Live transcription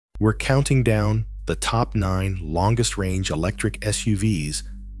We're counting down the top 9 longest-range electric SUVs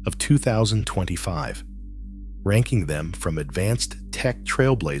of 2025, ranking them from advanced tech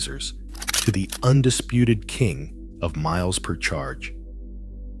trailblazers to the undisputed king of miles per charge.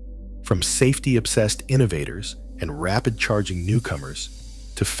 From safety-obsessed innovators and rapid-charging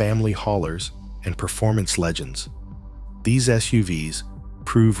newcomers to family haulers and performance legends, these SUVs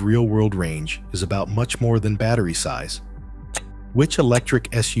prove real-world range is about much more than battery size. Which electric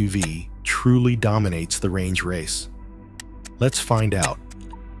SUV truly dominates the range race? Let's find out,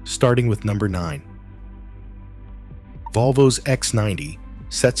 starting with number 9. Volvo's X90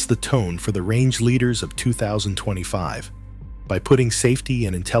 sets the tone for the range leaders of 2025 by putting safety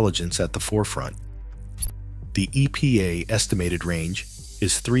and intelligence at the forefront. The EPA estimated range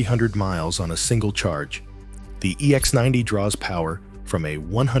is 300 miles on a single charge. The EX90 draws power from a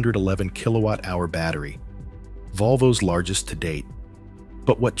 111 kilowatt-hour battery, Volvo's largest to date.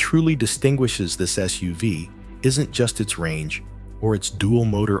 But what truly distinguishes this SUV isn't just its range or its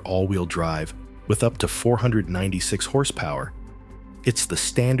dual-motor all-wheel drive with up to 496 horsepower. It's the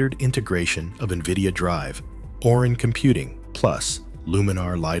standard integration of NVIDIA Drive, Orin Computing, plus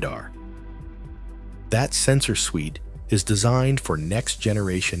Luminar LiDAR. That sensor suite is designed for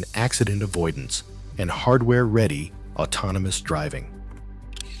next-generation accident avoidance and hardware-ready autonomous driving.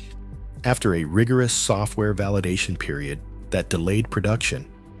 After a rigorous software validation period that delayed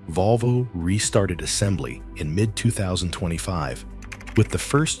production, Volvo restarted assembly in mid-2025, with the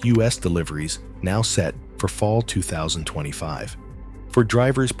first US deliveries now set for fall 2025. For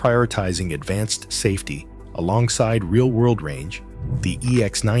drivers prioritizing advanced safety alongside real-world range, the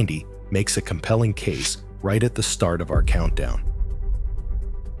EX90 makes a compelling case right at the start of our countdown.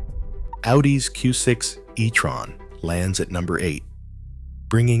 Audi's Q6 e-tron lands at number 8,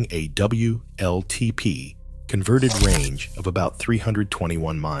 bringing a WLTP converted range of about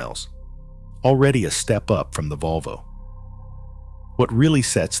 321 miles, already a step up from the Volvo. What really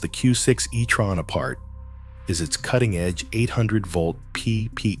sets the Q6 e-tron apart is its cutting-edge 800-volt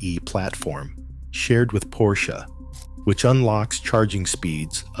PPE platform shared with Porsche, which unlocks charging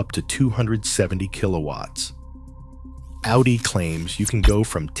speeds up to 270 kilowatts. Audi claims you can go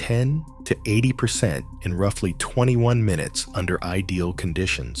from 10 to 80% in roughly 21 minutes under ideal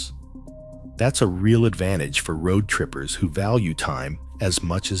conditions. That's a real advantage for road trippers who value time as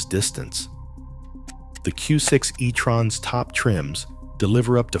much as distance. The Q6 e-tron's top trims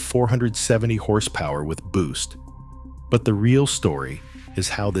deliver up to 470 horsepower with boost. But the real story is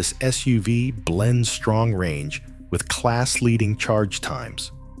how this SUV blends strong range with class-leading charge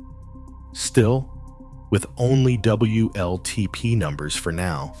times. Still, with only WLTP numbers for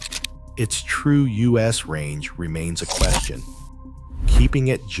now, its true US range remains a question, keeping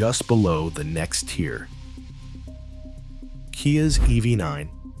it just below the next tier. Kia's EV9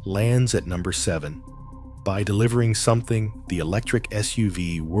 lands at number 7 by delivering something the electric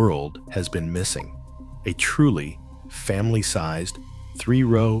SUV world has been missing: a truly family-sized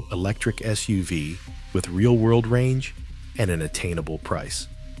 3-row electric SUV with real-world range and an attainable price.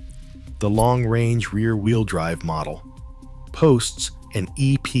 The long-range rear-wheel drive model posts an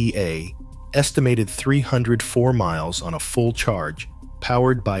EPA estimated 304 miles on a full charge,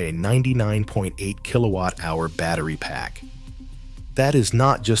 powered by a 99.8 kilowatt-hour battery pack. That is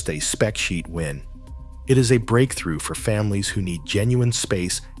not just a spec sheet win. It is a breakthrough for families who need genuine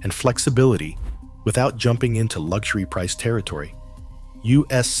space and flexibility without jumping into luxury price territory.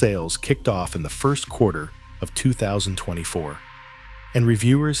 US sales kicked off in the first quarter of 2024, and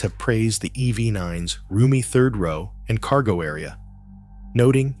reviewers have praised the EV9's roomy third row and cargo area,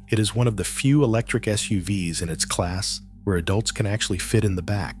 noting it is one of the few electric SUVs in its class where adults can actually fit in the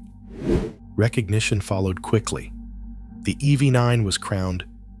back. Recognition followed quickly. The EV9 was crowned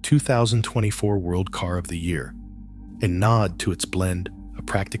 2024 World Car of the Year, a nod to its blend of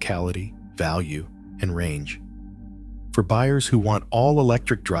practicality, value, and range. For buyers who want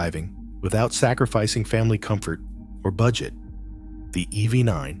all-electric driving without sacrificing family comfort or budget, the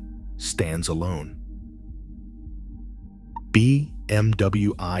EV9 stands alone.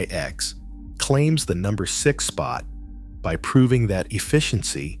 BMW iX claims the number 6 spot by proving that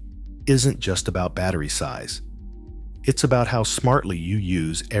efficiency isn't just about battery size. It's about how smartly you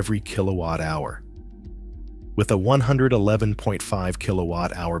use every kilowatt hour. With a 111.5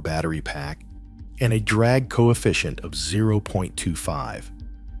 kilowatt-hour battery pack and a drag coefficient of 0.25,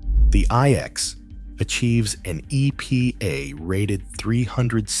 the iX achieves an EPA-rated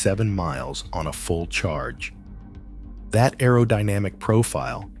 307 miles on a full charge. That aerodynamic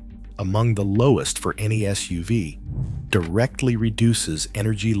profile, among the lowest for any SUV, directly reduces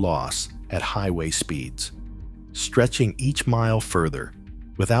energy loss at highway speeds, stretching each mile further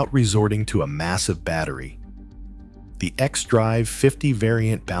without resorting to a massive battery. The xDrive 50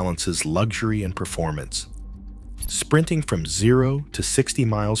 variant balances luxury and performance, sprinting from 0 to 60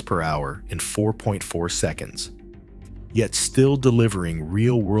 miles per hour in 4.4 seconds, yet still delivering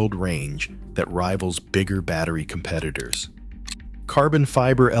real-world range that rivals bigger battery competitors. Carbon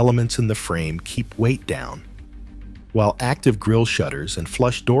fiber elements in the frame keep weight down, while active grille shutters and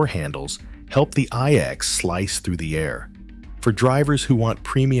flush door handles help the iX slice through the air. For drivers who want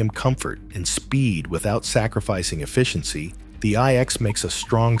premium comfort and speed without sacrificing efficiency, the iX makes a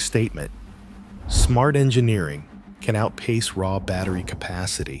strong statement. Smart engineering can outpace raw battery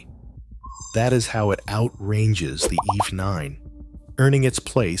capacity. That is how it outranges the EV9, earning its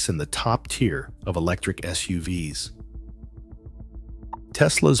place in the top tier of electric SUVs.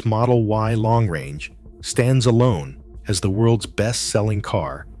 Tesla's Model Y long range stands alone as the world's best-selling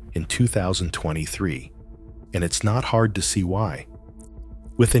car in 2023, and it's not hard to see why.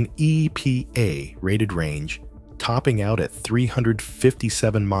 With an EPA-rated range topping out at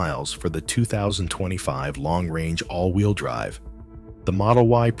 357 miles for the 2025 long-range all-wheel drive, the Model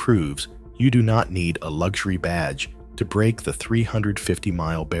Y proves you do not need a luxury badge to break the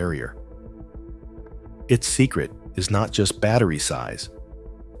 350-mile barrier. Its secret is not just battery size,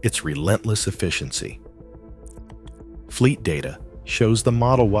 it's relentless efficiency. Fleet data shows the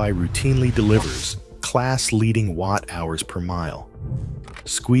Model Y routinely delivers class-leading watt-hours per mile,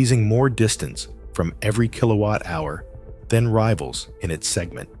 squeezing more distance from every kilowatt-hour than rivals in its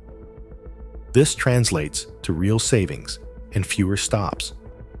segment. This translates to real savings and fewer stops,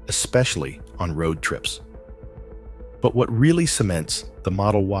 especially on road trips. But what really cements the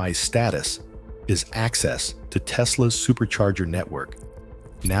Model Y's status is access to Tesla's supercharger network,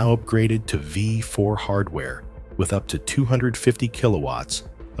 now upgraded to V4 hardware with up to 250 kilowatts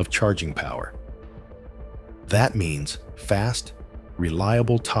of charging power. That means fast,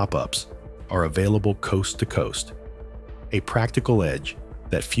 reliable top-ups are available coast to coast, a practical edge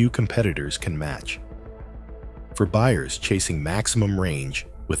that few competitors can match. For buyers chasing maximum range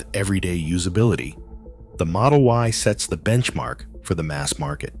with everyday usability, the Model Y sets the benchmark for the mass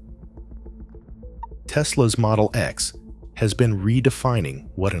market. Tesla's Model X has been redefining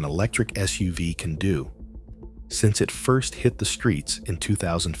what an electric SUV can do since it first hit the streets in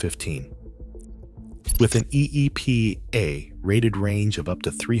 2015. With an EEPA-rated range of up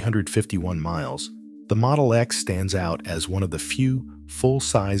to 351 miles, the Model X stands out as one of the few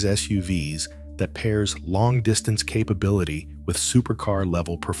full-size SUVs that pairs long-distance capability with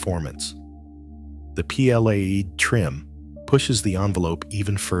supercar-level performance. The PLA trim pushes the envelope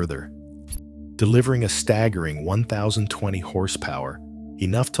even further, delivering a staggering 1,020 horsepower,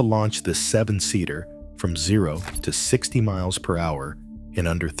 enough to launch this 7-seater from 0 to 60 miles per hour in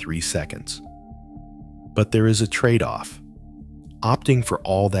under 3 seconds. But there is a trade-off. Opting for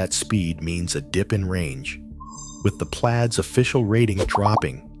all that speed means a dip in range, with the Plaid's official rating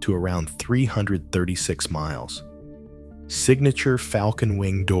dropping to around 336 miles. Signature Falcon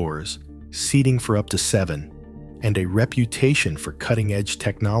Wing doors, seating for up to 7, and a reputation for cutting-edge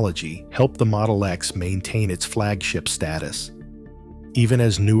technology help the Model X maintain its flagship status, even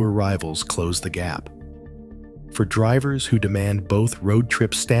as newer rivals close the gap. For drivers who demand both road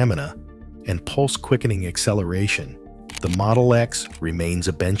trip stamina and pulse-quickening acceleration, the Model X remains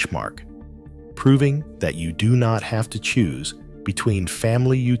a benchmark, proving that you do not have to choose between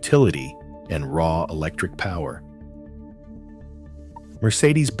family utility and raw electric power.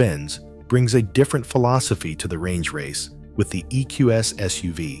 Mercedes-Benz brings a different philosophy to the range race with the EQS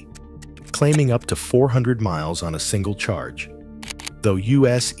SUV, claiming up to 400 miles on a single charge, though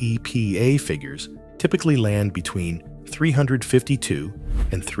US EPA figures typically land between 352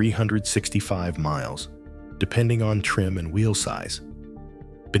 and 365 miles, depending on trim and wheel size.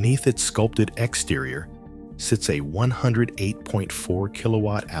 Beneath its sculpted exterior sits a 108.4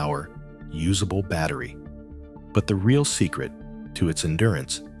 kilowatt-hour usable battery. But the real secret to its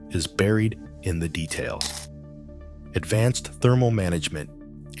endurance is buried in the details. Advanced thermal management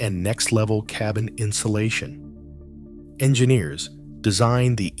and next-level cabin insulation. Engineers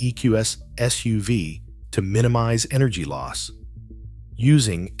designed the EQS SUV to minimize energy loss,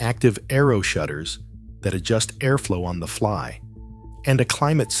 using active aero shutters that adjust airflow on the fly, and a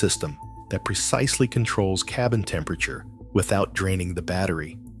climate system that precisely controls cabin temperature without draining the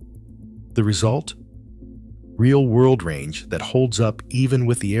battery. The result? Real-world range that holds up even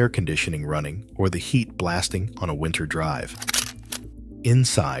with the air conditioning running or the heat blasting on a winter drive.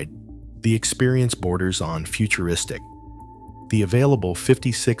 Inside, the experience borders on futuristic. The available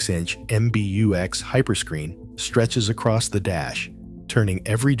 56-inch MBUX hyperscreen stretches across the dash, turning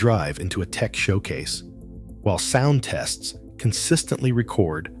every drive into a tech showcase, while sound tests consistently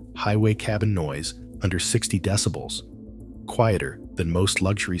record highway cabin noise under 60 decibels, quieter than most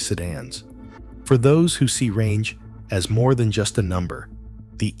luxury sedans. For those who see range as more than just a number,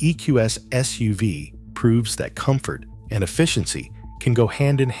 the EQS SUV proves that comfort and efficiency can go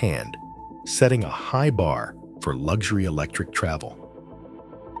hand in hand, setting a high bar for luxury electric travel.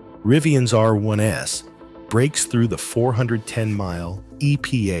 Rivian's R1S breaks through the 410-mile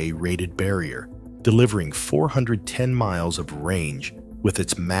EPA-rated barrier, delivering 410 miles of range with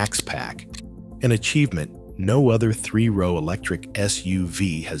its Max Pack, an achievement no other three-row electric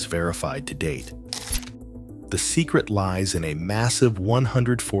SUV has verified to date. The secret lies in a massive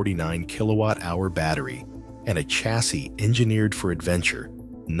 149 kilowatt-hour battery and a chassis engineered for adventure,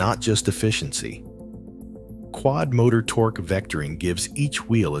 not just efficiency. Quad-motor torque vectoring gives each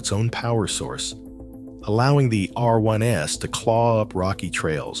wheel its own power source, allowing the R1S to claw up rocky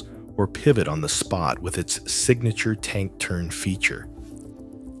trails or pivot on the spot with its signature tank turn feature.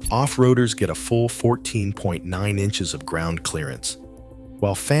 Off-roaders get a full 14.9 inches of ground clearance,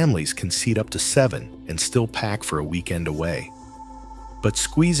 while families can seat up to 7 and still pack for a weekend away. But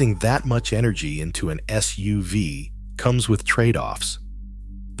squeezing that much energy into an SUV comes with trade-offs.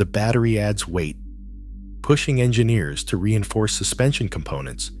 The battery adds weight, pushing engineers to reinforce suspension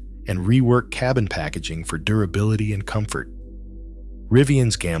components and rework cabin packaging for durability and comfort.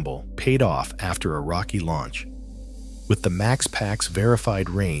 Rivian's gamble paid off after a rocky launch, with the Max Pack's verified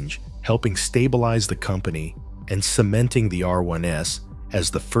range helping stabilize the company and cementing the R1S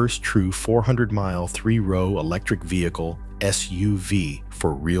as the first true 400-mile three-row electric vehicle SUV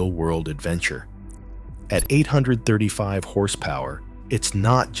for real-world adventure. At 835 horsepower, it's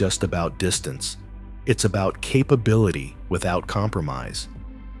not just about distance, it's about capability without compromise.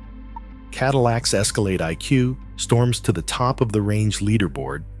 Cadillac's Escalade IQ storms to the top of the range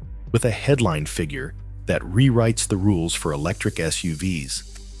leaderboard with a headline figure that rewrites the rules for electric SUVs.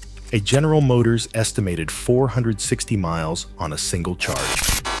 A General Motors estimated 460 miles on a single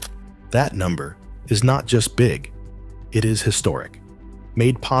charge. That number is not just big, it is historic,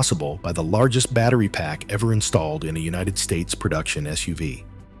 made possible by the largest battery pack ever installed in a United States production SUV.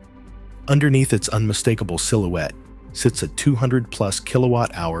 Underneath its unmistakable silhouette sits a 200-plus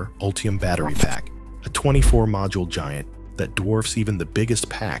kilowatt-hour Ultium battery pack, a 24-module giant that dwarfs even the biggest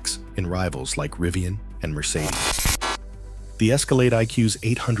packs in rivals like Rivian and Mercedes. The Escalade IQ's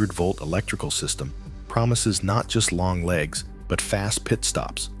 800-volt electrical system promises not just long legs, but fast pit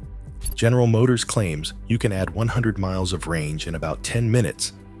stops. General Motors claims you can add 100 miles of range in about 10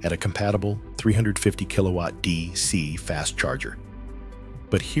 minutes at a compatible 350 kilowatt DC fast charger.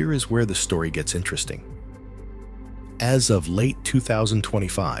 But here is where the story gets interesting. As of late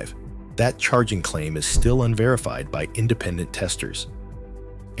 2025, that charging claim is still unverified by independent testers,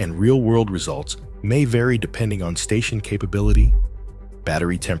 and real-world results may vary depending on station capability,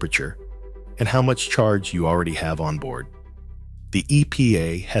 battery temperature, and how much charge you already have on board. The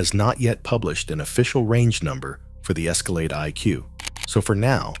EPA has not yet published an official range number for the Escalade IQ, so for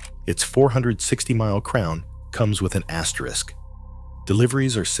now, its 460-mile crown comes with an asterisk.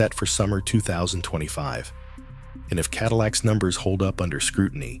 Deliveries are set for summer 2025, and if Cadillac's numbers hold up under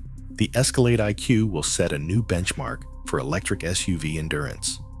scrutiny, the Escalade IQ will set a new benchmark for electric SUV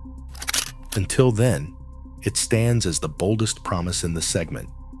endurance. Until then, it stands as the boldest promise in the segment,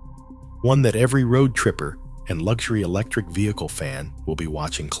 one that every road tripper and luxury electric vehicle fan will be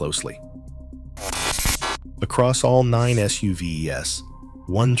watching closely. Across all 9 SUVs,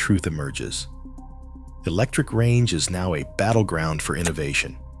 one truth emerges. Electric range is now a battleground for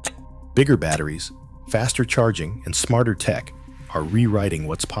innovation. Bigger batteries, faster charging, and smarter tech are rewriting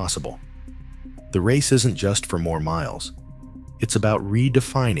what's possible. The race isn't just for more miles. It's about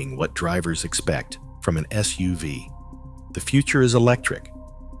redefining what drivers expect from an SUV. The future is electric,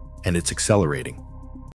 and it's accelerating.